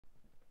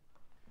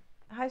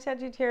Hi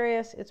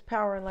Sagittarius, it's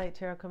Power and Light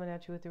Tarot coming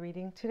at you with the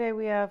reading. Today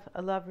we have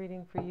a love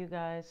reading for you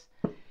guys.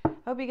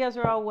 Hope you guys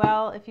are all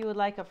well. If you would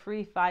like a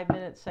free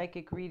 5-minute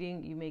psychic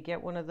reading, you may get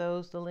one of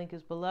those. The link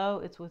is below.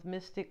 It's with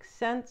Mystic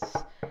Sense.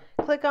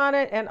 Click on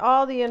it and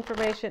all the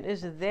information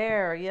is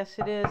there. Yes,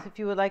 it is. If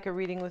you would like a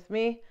reading with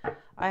me,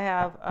 I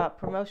have a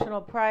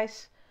promotional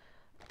price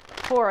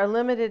for a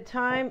limited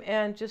time,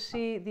 and just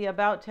see the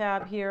About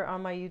tab here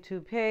on my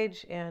YouTube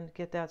page and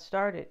get that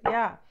started.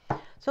 Yeah.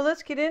 So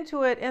let's get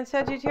into it. And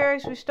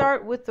Sagittarius, we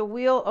start with the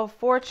Wheel of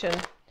Fortune.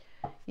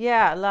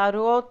 Yeah, La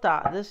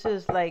Ruota. This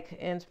is like,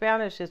 in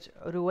Spanish, it's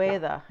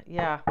Rueda.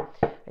 Yeah.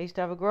 I used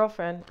to have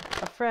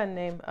a friend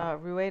named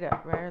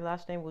Rueda, right? Her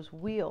last name was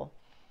Wheel.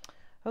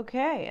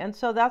 Okay, and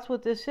so that's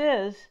what this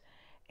is.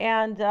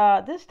 And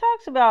this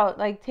talks about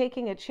like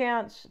taking a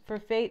chance for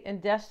fate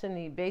and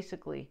destiny,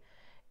 basically.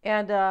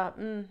 And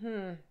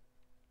and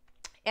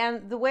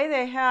the way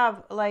they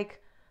have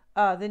like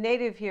the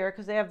native here,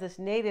 because they have this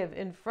native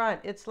in front,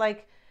 it's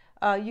like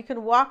you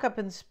can walk up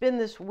and spin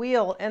this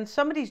wheel, and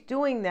somebody's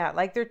doing that,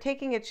 like they're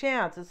taking a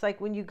chance. It's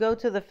like when you go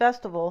to the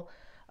festival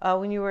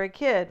when you were a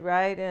kid,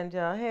 right? And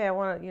hey, I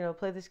want to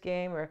play this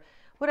game or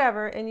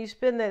whatever, and you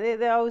spin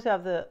they always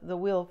have the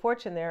Wheel of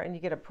Fortune there, and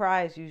you get a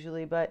prize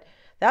usually. But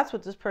that's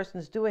what this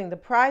person's doing. The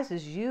prize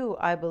is you,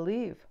 I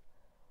believe.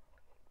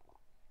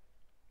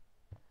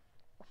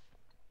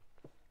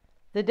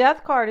 The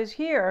Death card is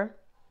here,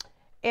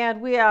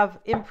 and we have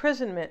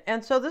imprisonment.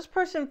 And so this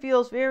person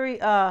feels very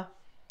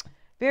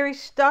very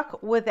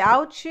stuck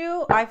without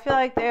you. I feel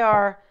like they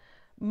are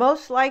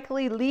most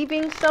likely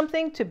leaving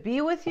something to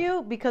be with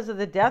you because of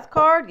the Death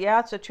card. Yeah,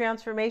 it's a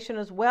transformation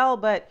as well,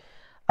 but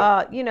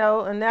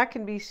and that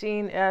can be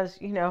seen as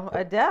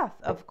a death,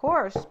 of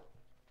course.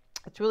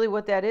 It's really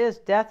what that is: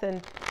 death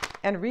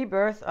and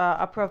rebirth,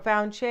 a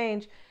profound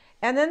change.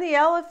 And then the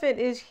Elephant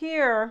is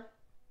here.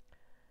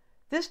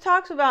 This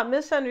talks about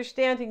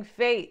misunderstanding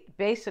fate,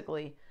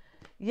 basically.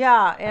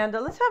 Yeah, and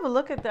let's have a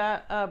look at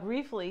that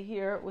briefly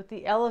here with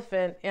the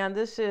Elephant. And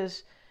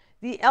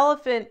the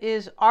Elephant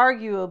is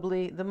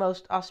arguably the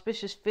most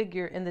auspicious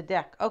figure in the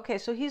deck. Okay,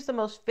 so he's the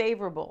most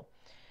favorable.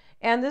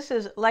 And this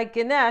is like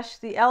Ganesh.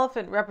 The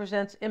Elephant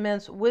represents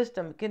immense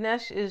wisdom.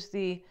 Ganesh is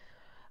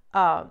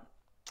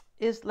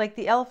like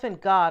the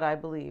elephant god, I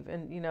believe.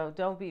 And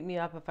don't beat me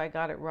up if I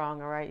got it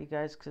wrong, all right, you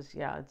guys? Because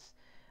yeah,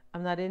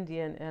 I'm not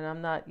Indian, and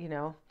I'm not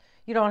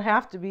you don't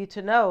have to be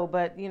to know,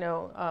 but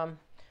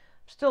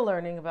still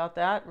learning about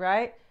that,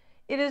 right?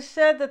 It is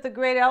said that the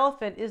great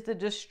elephant is the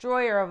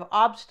destroyer of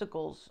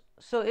obstacles.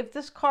 So if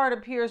this card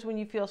appears when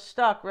you feel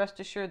stuck,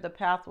 rest assured the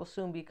path will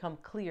soon become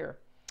clear.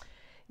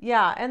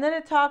 Yeah, and then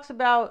it talks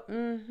about,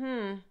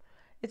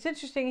 it's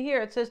interesting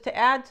here. It says, to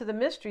add to the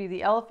mystery,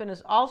 the elephant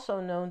is also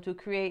known to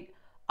create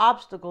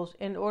obstacles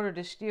in order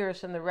to steer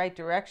us in the right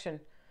direction.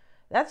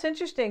 That's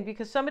interesting,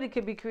 because somebody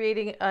could be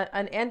creating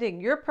an ending.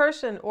 Your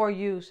person or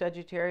you,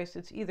 Sagittarius.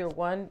 It's either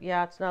one.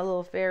 Yeah, it's not a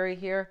little fairy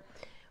here.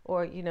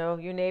 Or,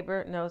 your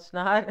neighbor. No, it's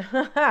not.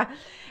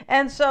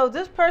 And so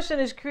this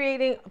person is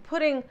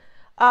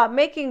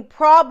making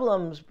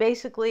problems,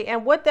 basically.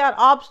 And what that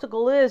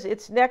obstacle is,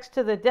 it's next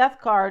to the Death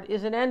card,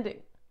 is an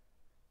ending.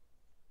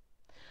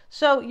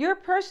 So your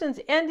person's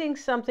ending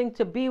something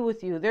to be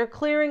with you. They're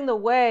clearing the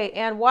way.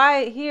 And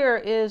why here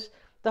is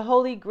the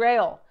Holy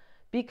Grail.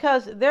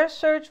 Because their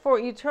search for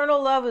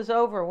eternal love is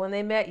over when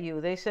they met you.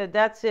 They said,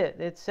 that's it.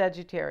 It's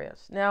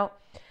Sagittarius. Now,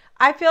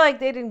 I feel like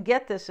they didn't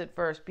get this at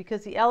first,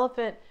 because the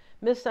Elephant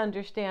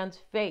misunderstands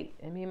fate.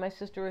 And me and my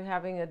sister were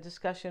having a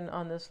discussion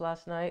on this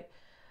last night.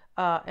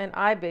 And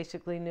I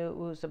basically knew it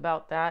was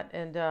about that.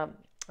 And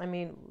I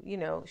mean,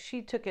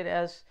 she took it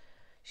as,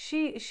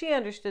 she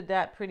understood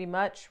that pretty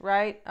much,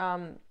 right?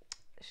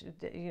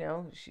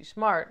 She's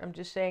smart. I'm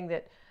just saying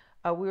that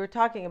we were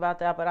talking about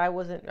that, but I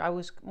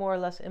was more or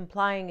less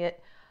implying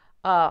it.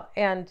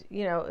 And,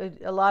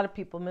 a lot of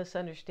people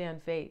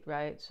misunderstand fate,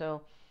 right?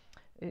 So,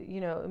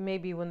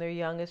 maybe when they're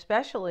young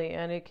especially,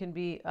 and it can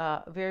be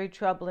very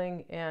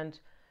troubling, and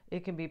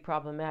it can be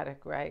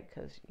problematic, right?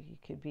 Because you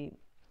could be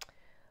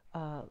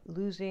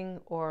losing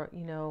or,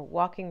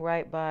 walking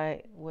right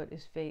by what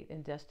is fate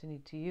and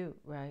destiny to you,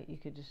 right? You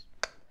could just,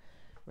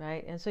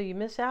 right? And so you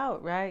miss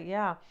out, right?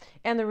 Yeah.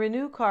 And the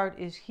Renew card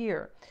is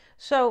here.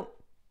 So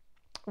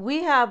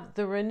we have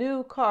the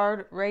Renew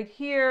card right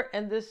here,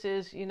 and this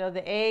is,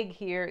 the egg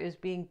here is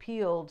being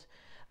peeled.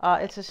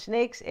 It's a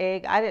snake's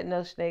egg. I didn't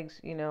know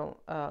snakes,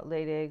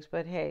 laid eggs,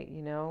 but hey,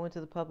 I went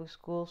to the public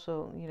school,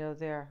 so,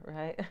 there,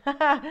 right?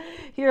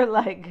 You're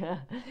like,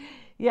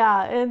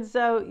 yeah. And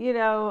so,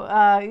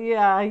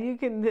 yeah, you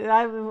can,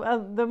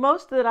 the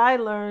most that I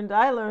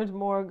learned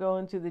more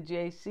going to the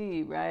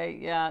JC, right?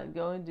 Yeah,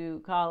 going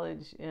to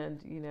college,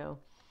 and,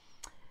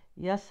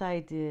 yes, I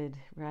did,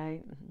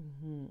 right?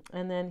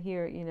 And then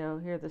here,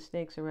 here are the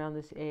snakes around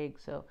this egg.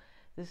 So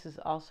this is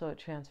also a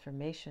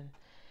transformation.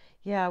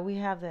 Yeah, we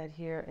have that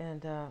here,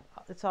 and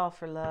it's all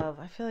for love.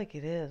 I feel like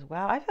it is.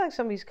 Wow, I feel like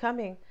somebody's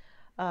coming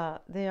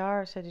They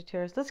are,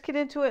 Sagittarius. Let's get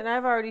into it. And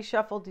I've already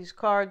shuffled these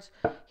cards.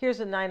 Here's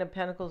the Nine of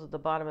Pentacles at the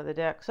bottom of the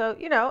deck. So,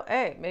 you know,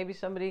 hey, maybe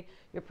somebody,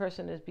 your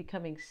person is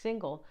becoming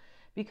single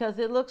because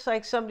it looks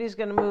like somebody's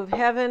going to move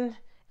heaven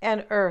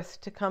and earth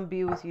to come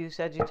be with you,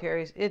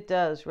 Sagittarius. It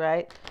does,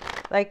 right?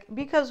 Like,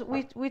 because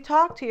we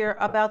talked here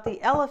about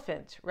the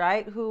elephant,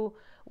 right? Who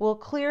will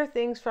clear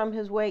things from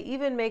his way,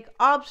 even make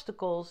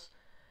obstacles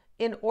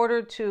in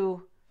order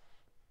to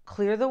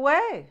clear the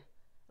way.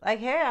 Like,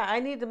 hey,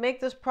 I need to make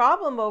this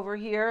problem over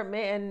here,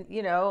 and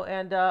you know,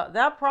 and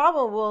that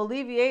problem will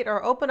alleviate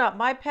or open up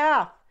my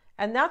path.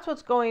 And that's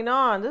what's going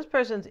on. This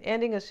person's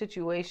ending a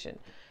situation.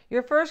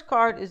 Your first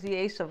card is the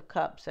Ace of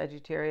Cups,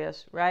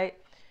 Sagittarius, right?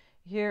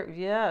 Here,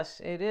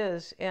 yes, it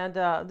is. And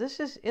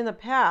this is in the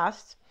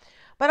past.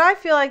 But I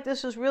feel like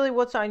this is really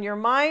what's on your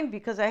mind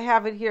because I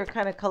have it here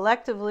kind of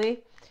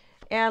collectively.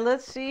 And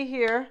let's see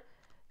here.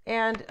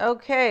 And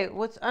okay,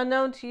 what's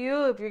unknown to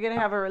you, if you're going to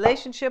have a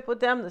relationship with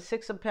them, the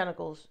Six of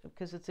Pentacles,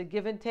 because it's a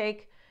give and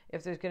take.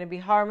 If there's going to be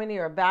harmony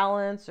or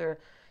balance, or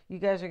you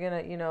guys are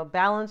going to, you know,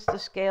 balance the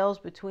scales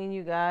between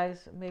you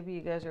guys. Maybe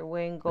you guys are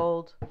weighing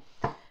gold.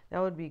 That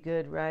would be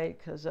good, right?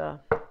 Because I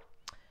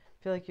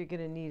feel like you're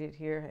going to need it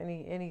here.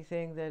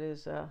 Anything that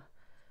is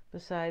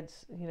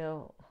besides, you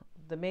know,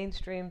 the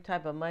mainstream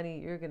type of money,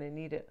 you're going to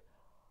need it.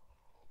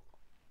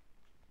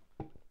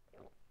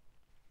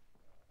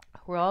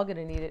 We're all going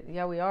to need it.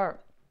 Yeah, we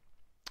are.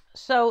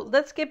 So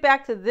let's get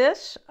back to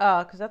this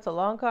because that's a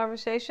long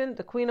conversation.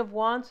 The Queen of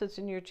Wands sits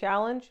in your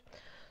challenge.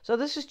 So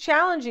this is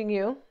challenging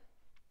you,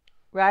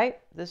 right?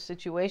 This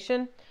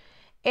situation.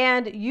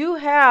 And you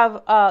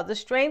have the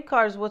Strength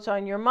card is what's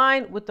on your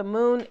mind with the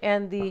Moon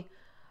and the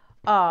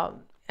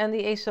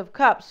Ace of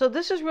Cups. So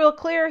this is real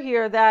clear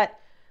here that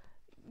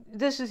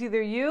this is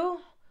either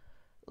you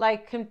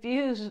like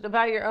confused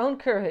about your own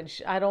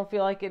courage. I don't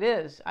feel like it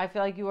is. I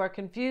feel like you are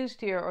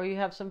confused here, or you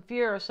have some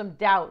fear or some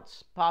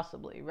doubts,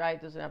 possibly,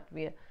 right? Doesn't have to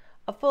be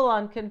a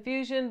full-on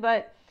confusion,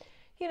 but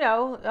you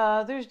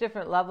know, there's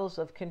different levels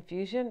of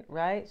confusion,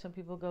 right? Some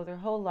people go their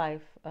whole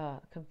life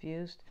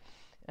confused.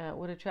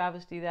 What a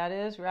travesty that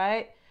is,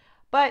 right?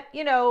 But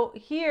you know,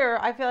 here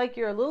I feel like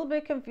you're a little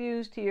bit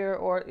confused here,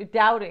 or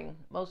doubting,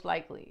 most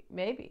likely,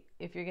 maybe,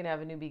 if you're going to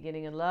have a new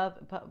beginning in love,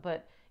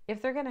 but if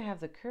they're going to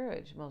have the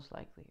courage, most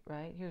likely,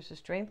 right? Here's the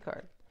Strength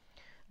card.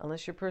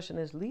 Unless your person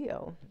is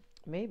Leo,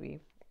 maybe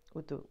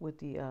with the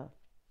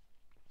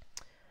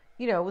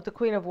you know, with the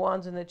Queen of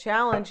Wands in the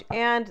challenge.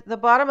 And the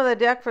bottom of the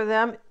deck for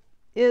them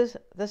is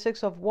the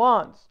Six of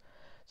Wands.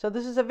 So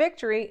this is a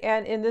victory,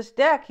 and in this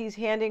deck, he's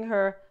handing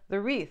her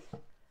the wreath.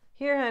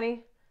 Here,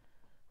 honey,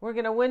 we're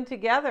going to win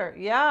together.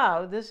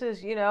 Yeah, this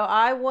is, you know,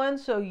 I won,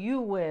 so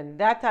you win.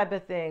 That type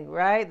of thing,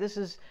 right? This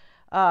is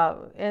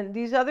and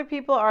these other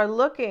people are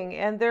looking,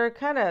 and they're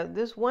kind of,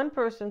 this one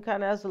person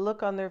kind of has a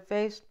look on their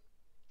face,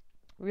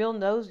 real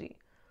nosy.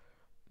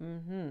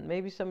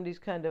 Maybe somebody's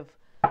kind of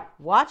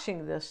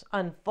watching this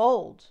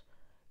unfold.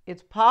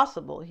 It's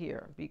possible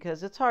here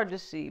because it's hard to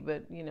see,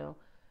 but you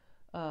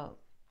know,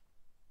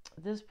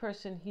 this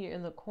person here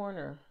in the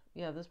corner,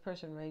 yeah, this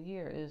person right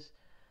here is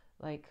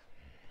like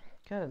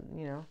kind of,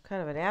 you know,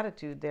 kind of an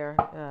attitude there.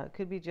 It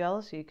could be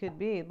jealousy. It could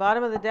be.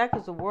 Bottom of the deck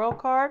is the World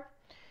card.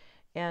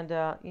 And,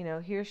 you know,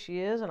 here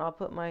she is, and I'll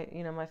put my,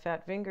 you know, my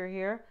fat finger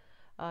here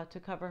to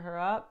cover her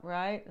up,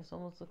 right? It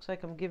almost looks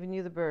like I'm giving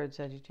you the bird,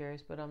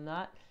 Sagittarius, but I'm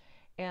not.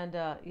 And,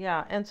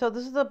 yeah, and so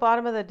this is the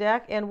bottom of the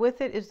deck, and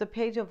with it is the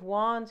Page of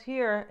Wands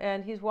here,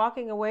 and he's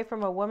walking away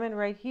from a woman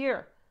right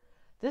here.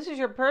 This is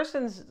your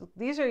person's,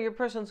 these are your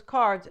person's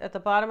cards at the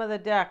bottom of the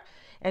deck,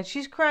 and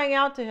she's crying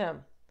out to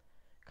him.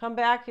 Come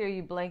back here,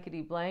 you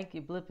blankety blank,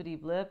 you blippity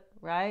blip,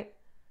 right?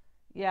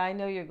 Yeah, I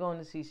know you're going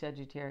to see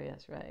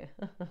Sagittarius, right?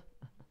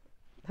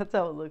 That's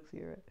how it looks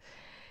here.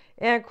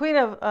 And Queen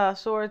of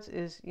Swords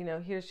is, you know,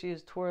 here she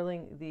is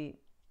twirling the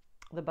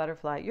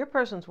butterfly. Your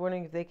person's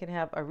wondering if they can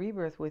have a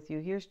rebirth with you.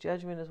 Here's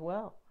Judgment as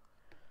well.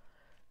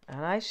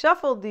 And I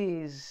shuffled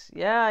these.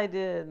 Yeah, I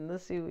did. And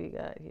let's see what we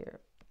got here.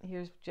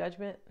 Here's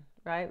Judgment,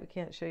 right? We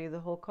can't show you the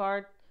whole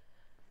card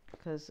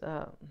because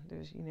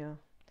there's, you know,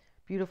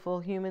 beautiful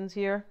humans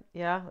here.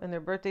 Yeah, in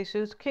their birthday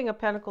suits. King of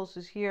Pentacles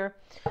is here.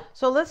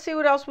 So let's see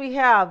what else we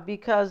have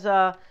because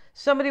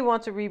somebody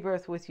wants a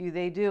rebirth with you.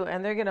 They do.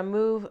 And they're going to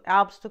move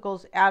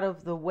obstacles out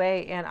of the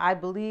way. And I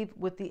believe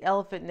with the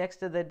elephant next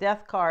to the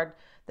Death card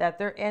that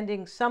they're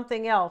ending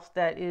something else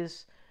that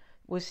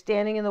was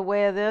standing in the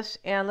way of this.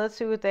 And let's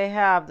see what they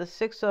have. The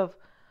Six of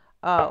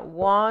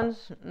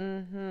Wands.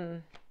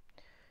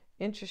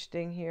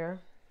 Interesting here.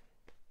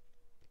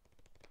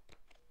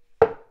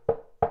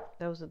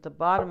 That was at the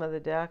bottom of the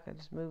deck. I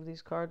just moved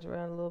these cards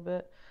around a little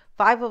bit.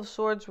 Five of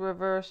Swords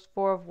reversed.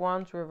 Four of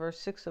Wands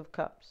reversed. Six of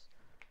Cups.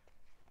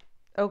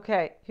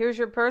 Okay, here's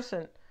your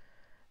person.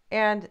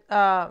 And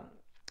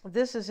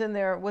this is in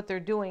there, what they're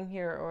doing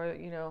here, or,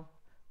 you know,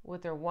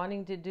 what they're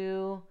wanting to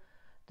do.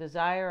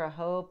 Desire, a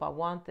hope, I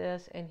want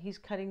this. And he's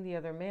cutting the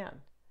other man.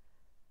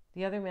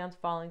 The other man's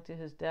falling to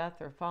his death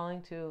or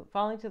falling to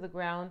the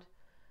ground,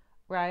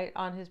 right,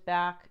 on his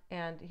back.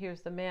 And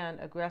here's the man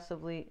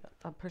aggressively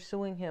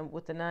pursuing him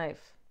with the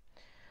knife.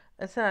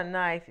 It's not a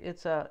knife.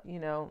 It's a,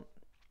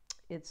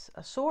 it's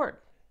a sword,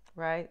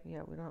 right?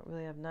 Yeah, we don't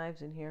really have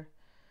knives in here.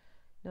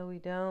 No, we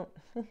don't.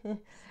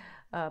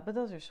 But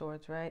those are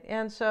swords, right?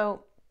 And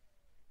so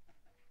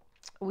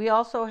we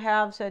also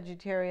have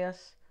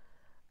Sagittarius.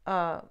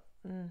 Uh,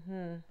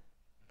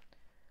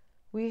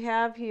 We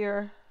have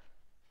here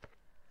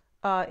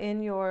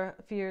in your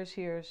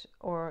fears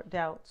or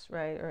doubts,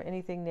 right? Or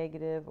anything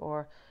negative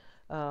or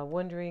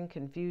wondering,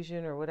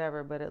 confusion or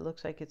whatever, but it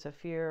looks like it's a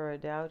fear or a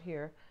doubt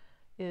here,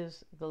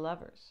 is the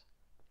Lovers.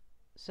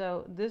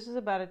 So this is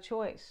about a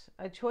choice.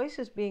 A choice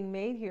is being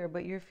made here,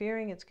 but you're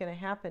fearing it's going to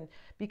happen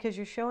because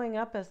you're showing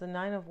up as the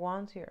Nine of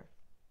Wands here,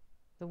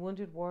 the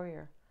wounded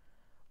warrior,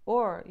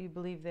 or you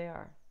believe they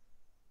are,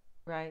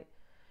 right?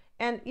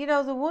 And,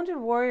 the wounded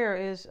warrior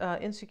is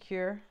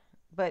insecure,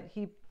 but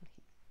he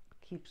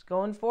keeps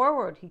going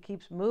forward. He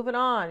keeps moving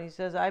on. He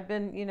says, I've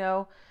been,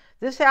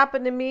 this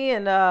happened to me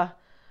and,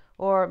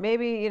 or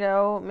maybe,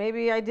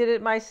 maybe I did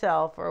it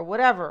myself or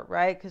whatever,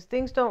 right? Because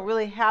things don't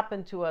really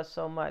happen to us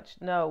so much.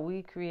 No,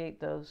 we create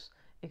those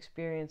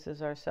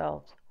experiences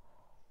ourselves.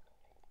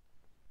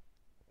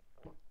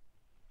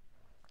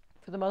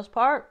 For the most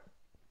part.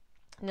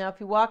 Now, if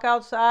you walk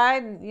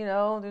outside and,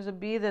 there's a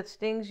bee that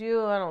stings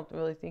you, I don't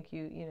really think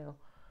you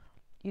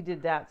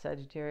did that,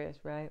 Sagittarius,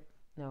 right?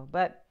 No,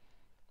 but,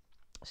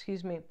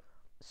 excuse me.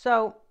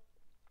 So,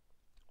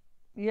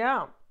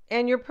 yeah.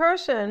 And your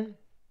person,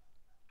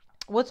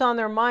 what's on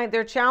their mind,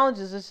 their challenge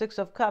is the Six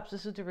of Cups.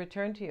 This is to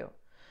return to you.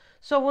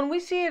 So when we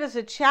see it as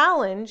a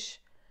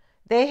challenge,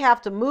 they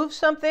have to move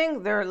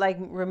something. They're like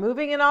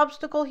removing an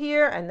obstacle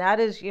here. And that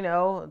is,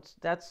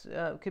 that's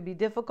could be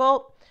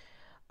difficult.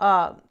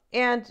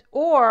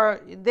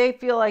 Or they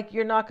feel like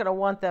you're not going to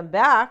want them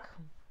back.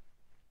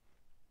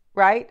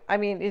 Right? I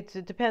mean,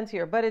 it depends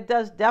here, but it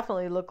does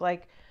definitely look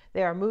like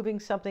they are moving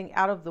something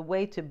out of the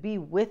way to be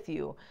with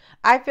you.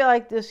 I feel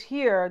like this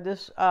here,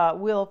 this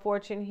Wheel of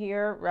Fortune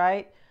here,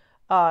 right?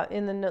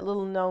 In the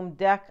little gnome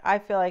deck, I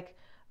feel like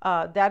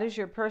that is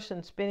your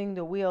person spinning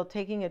the wheel,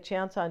 taking a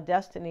chance on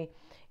destiny.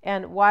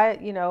 And why,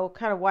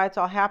 kind of why it's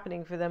all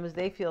happening for them is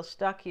they feel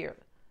stuck here,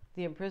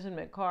 the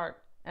imprisonment card.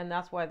 And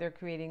that's why they're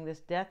creating this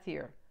death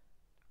here,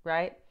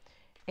 right?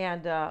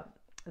 And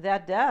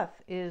that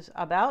death is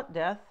about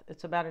death.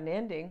 It's about an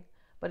ending,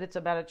 but it's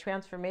about a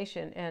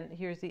transformation. And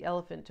here's the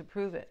elephant to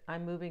prove it.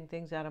 I'm moving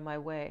things out of my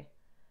way.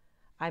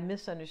 I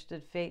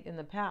misunderstood fate in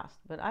the past,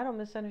 but I don't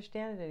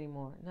misunderstand it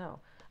anymore. No,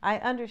 I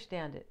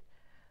understand it,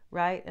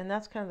 right? And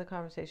that's kind of the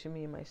conversation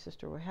me and my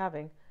sister were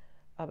having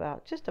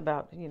about,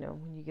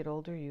 when you get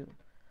older, you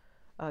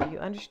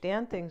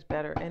understand things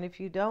better. And if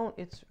you don't,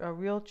 it's a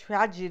real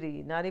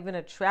tragedy, not even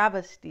a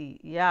travesty.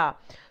 Yeah.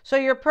 So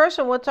your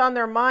person, what's on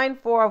their mind?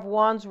 Four of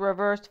Wands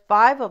reversed,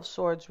 Five of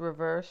Swords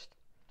reversed,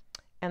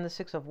 and the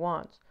Six of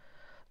Wands.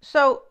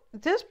 So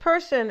this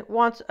person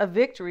wants a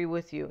victory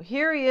with you.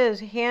 Here he is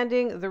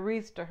handing the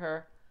wreath to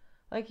her.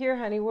 Like, here,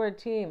 honey, we're a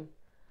team.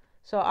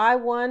 So I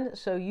won,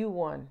 so you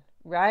won,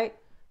 right?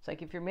 It's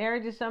like if you're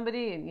married to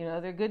somebody and,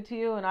 they're good to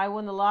you and I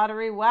won the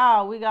lottery.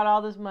 Wow, we got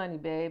all this money,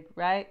 babe,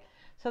 right?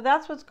 So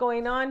that's what's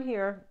going on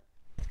here.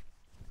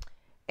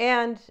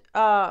 And,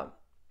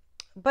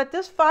 but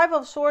this Five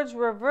of Swords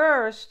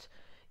reversed,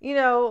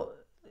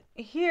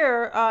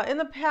 here, in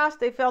the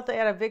past, they felt they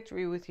had a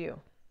victory with you.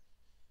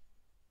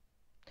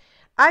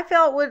 I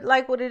felt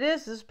what it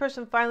is, this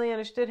person finally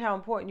understood how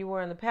important you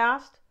were in the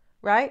past,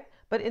 right?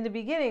 But in the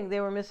beginning,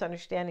 they were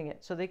misunderstanding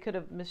it. So they could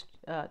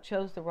have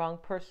chose the wrong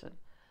person,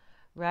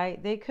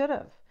 right? They could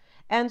have.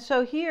 And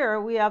so here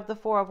we have the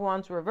Four of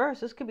Wands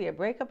reversed. This could be a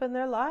breakup in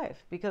their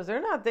life because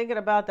they're not thinking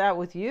about that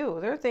with you.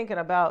 They're thinking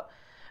about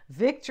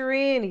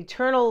victory and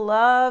eternal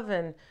love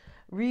and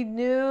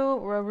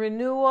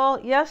renewal.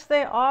 Yes,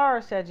 they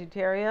are,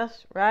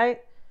 Sagittarius,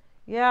 right?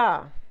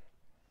 Yeah.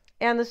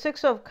 And the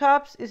Six of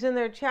Cups is in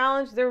their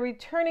challenge. They're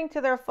returning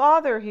to their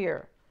father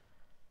here.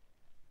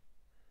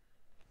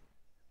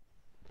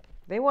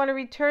 They want to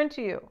return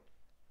to you.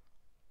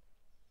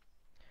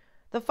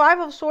 The Five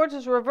of Swords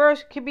is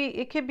reversed.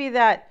 It could be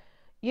that,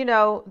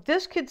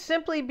 this could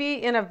simply be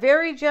in a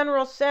very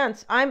general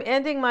sense. I'm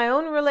ending my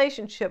own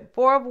relationship.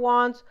 Four of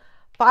Wands,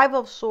 Five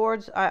of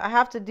Swords. I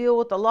have to deal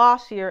with the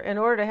loss here in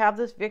order to have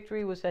this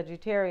victory with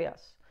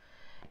Sagittarius.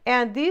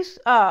 And these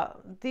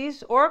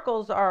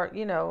oracles are,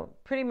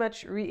 pretty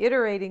much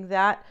reiterating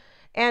that.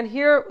 And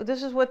here,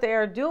 this is what they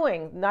are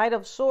doing. Knight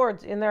of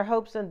Swords in their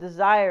hopes and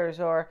desires,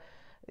 or,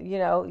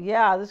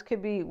 this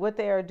could be what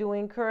they are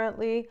doing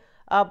currently.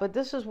 But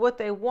this is what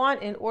they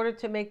want in order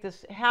to make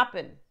this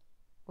happen,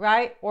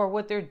 right? Or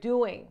what they're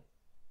doing,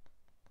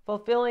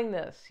 fulfilling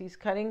this. He's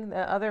cutting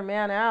the other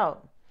man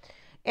out.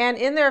 And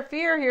in their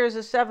fear, here's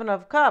the Seven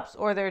of Cups,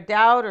 or their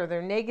doubt or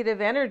their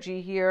negative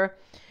energy here.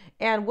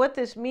 And what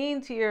this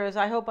means here is,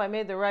 I hope I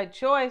made the right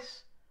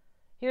choice.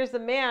 Here's the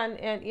man,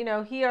 and,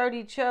 he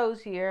already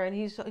chose here, and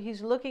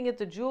he's looking at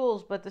the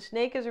jewels, but the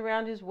snake is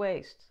around his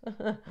waist.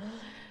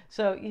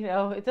 So,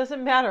 it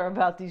doesn't matter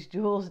about these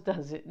jewels,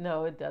 does it?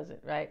 No, it doesn't,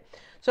 right?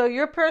 So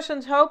your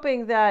person's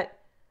hoping that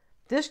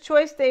this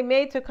choice they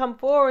made to come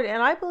forward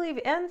and I believe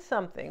end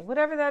something,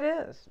 whatever that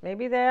is.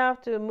 Maybe they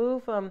have to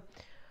move from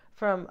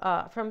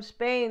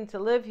Spain to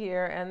live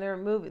here, and they're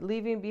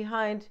leaving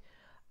behind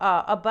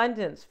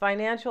abundance,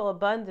 financial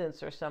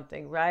abundance or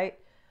something, right?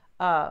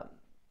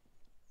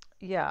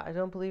 Yeah, I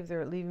don't believe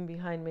they're leaving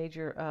behind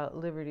major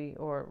liberty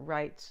or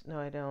rights. No,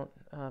 I don't,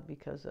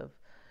 because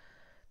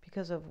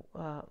of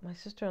my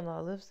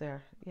sister-in-law lives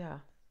there. Yeah.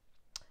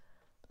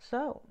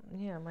 So,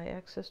 yeah, my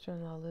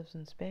ex-sister-in-law lives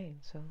in Spain.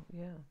 So,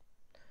 yeah.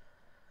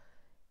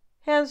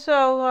 And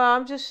so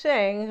I'm just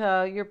saying,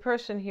 your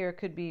person here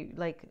could be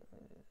like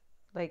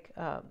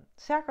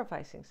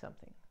sacrificing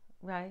something,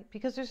 right?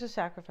 Because there's a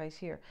sacrifice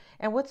here.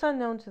 And what's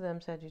unknown to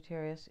them,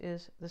 Sagittarius,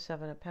 is the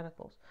Seven of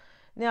Pentacles.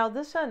 Now,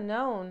 this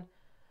unknown,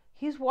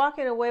 he's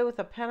walking away with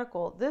a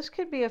pentacle. This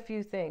could be a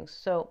few things.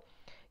 So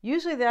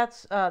usually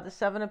that's the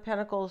Seven of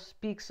Pentacles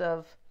speaks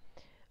of,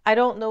 I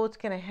don't know what's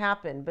going to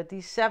happen, but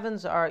these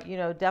sevens are,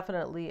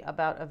 definitely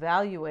about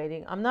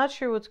evaluating. I'm not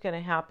sure what's going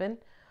to happen,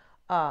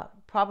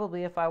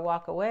 probably if I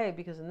walk away,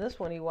 because in this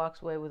one he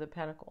walks away with a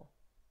pentacle.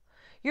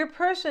 Your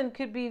person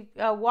could be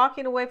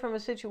walking away from a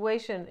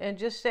situation and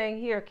just saying,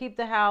 here, keep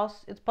the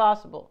house. It's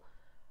possible,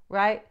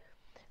 right?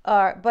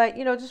 But,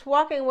 just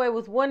walking away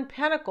with one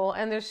pentacle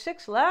and there's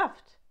 6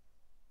 left.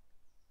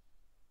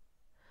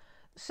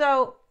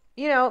 So,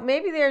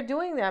 maybe they're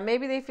doing that.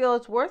 Maybe they feel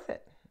it's worth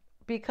it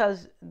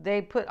because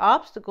they put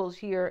obstacles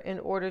here in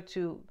order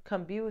to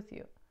come be with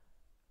you,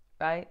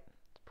 right?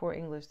 Poor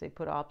English, they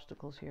put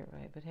obstacles here,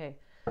 right? But hey,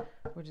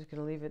 we're just going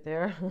to leave it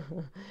there.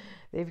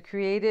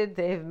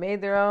 They've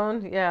made their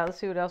own. Yeah, let's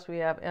see what else we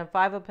have. And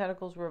 5 of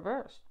Pentacles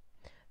reversed.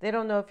 They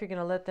don't know if you're going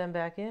to let them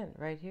back in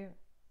right here.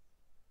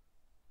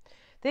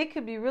 They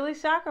could be really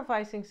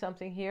sacrificing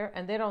something here,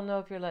 and they don't know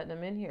if you're letting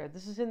them in here.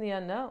 This is in the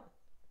unknown,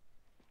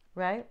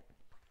 right?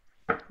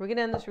 We're going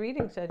to end this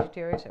reading,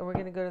 Sagittarius, and we're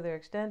going to go to their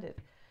extended.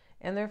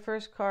 And their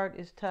first card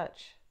is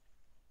touch.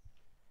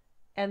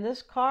 And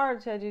this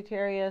card,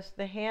 Sagittarius,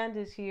 the hand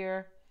is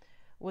here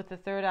with the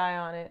third eye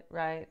on it,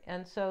 right?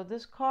 And so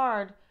this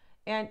card,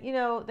 and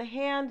the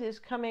hand is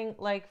coming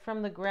like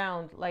from the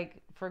ground,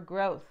 like for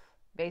growth,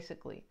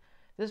 basically.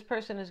 This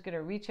person is going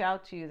to reach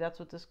out to you. That's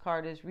what this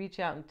card is. Reach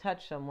out and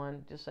touch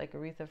someone, just like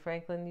Aretha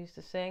Franklin used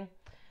to sing.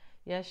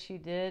 Yes, she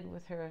did,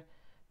 with her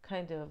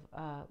kind of,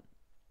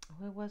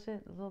 what was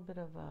it? A little bit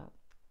of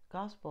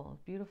gospel.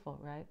 Beautiful,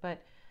 right?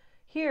 But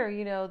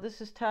here, this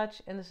is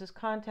touch and this is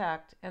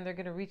contact, and they're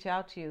going to reach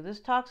out to you. This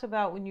talks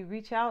about when you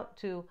reach out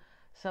to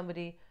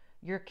somebody,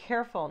 you're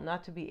careful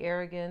not to be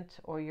arrogant,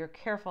 or you're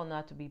careful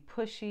not to be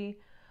pushy,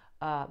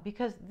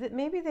 because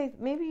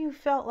maybe you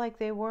felt like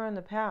they were in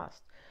the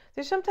past.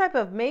 There's some type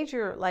of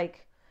major,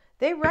 like,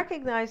 they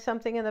recognize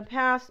something in the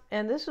past,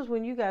 and this is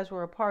when you guys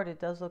were apart. It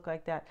does look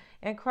like that.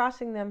 And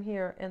crossing them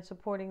here and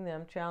supporting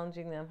them,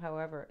 challenging them,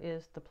 however,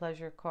 is the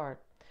pleasure card.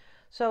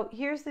 So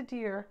here's the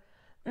deer,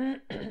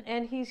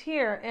 and he's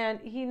here,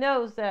 and he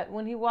knows that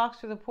when he walks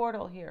through the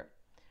portal here,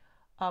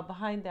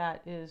 behind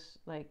that is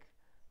like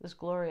this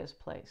glorious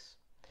place.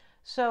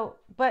 So,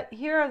 but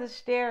here are the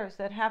stairs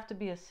that have to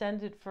be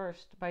ascended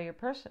first by your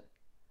person.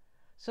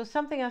 So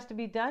something has to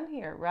be done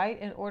here, right?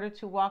 In order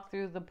to walk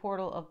through the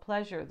portal of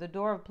pleasure, the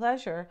door of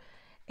pleasure.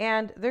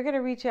 And they're going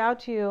to reach out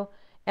to you.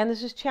 And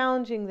this is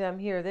challenging them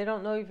here. They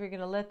don't know if you're going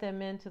to let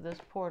them into this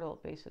portal,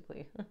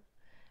 basically.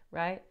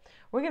 Right?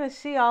 We're going to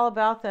see all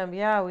about them.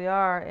 Yeah, we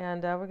are.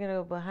 And we're going to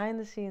go behind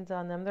the scenes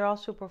on them. They're all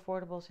super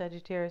affordable,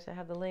 Sagittarius. I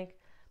have the link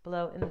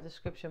below in the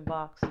description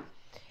box.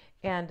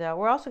 And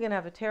we're also going to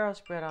have a tarot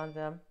spread on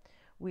them.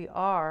 We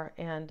are,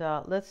 and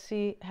let's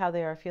see how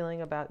they are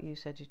feeling about you,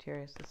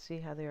 Sagittarius. Let's see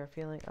how they are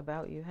feeling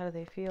about you. How do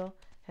they feel?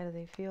 How do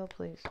they feel,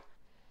 please?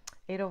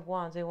 8 of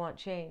Wands, they want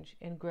change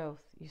and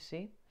growth, you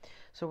see?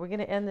 So we're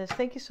going to end this.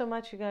 Thank you so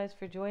much, you guys,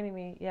 for joining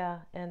me. Yeah,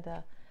 and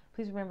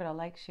please remember to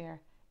like,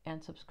 share,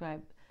 and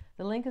subscribe.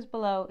 The link is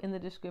below in the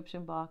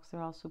description box.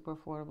 They're all super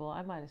affordable.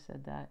 I might have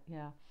said that.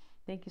 Yeah.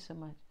 Thank you so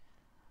much.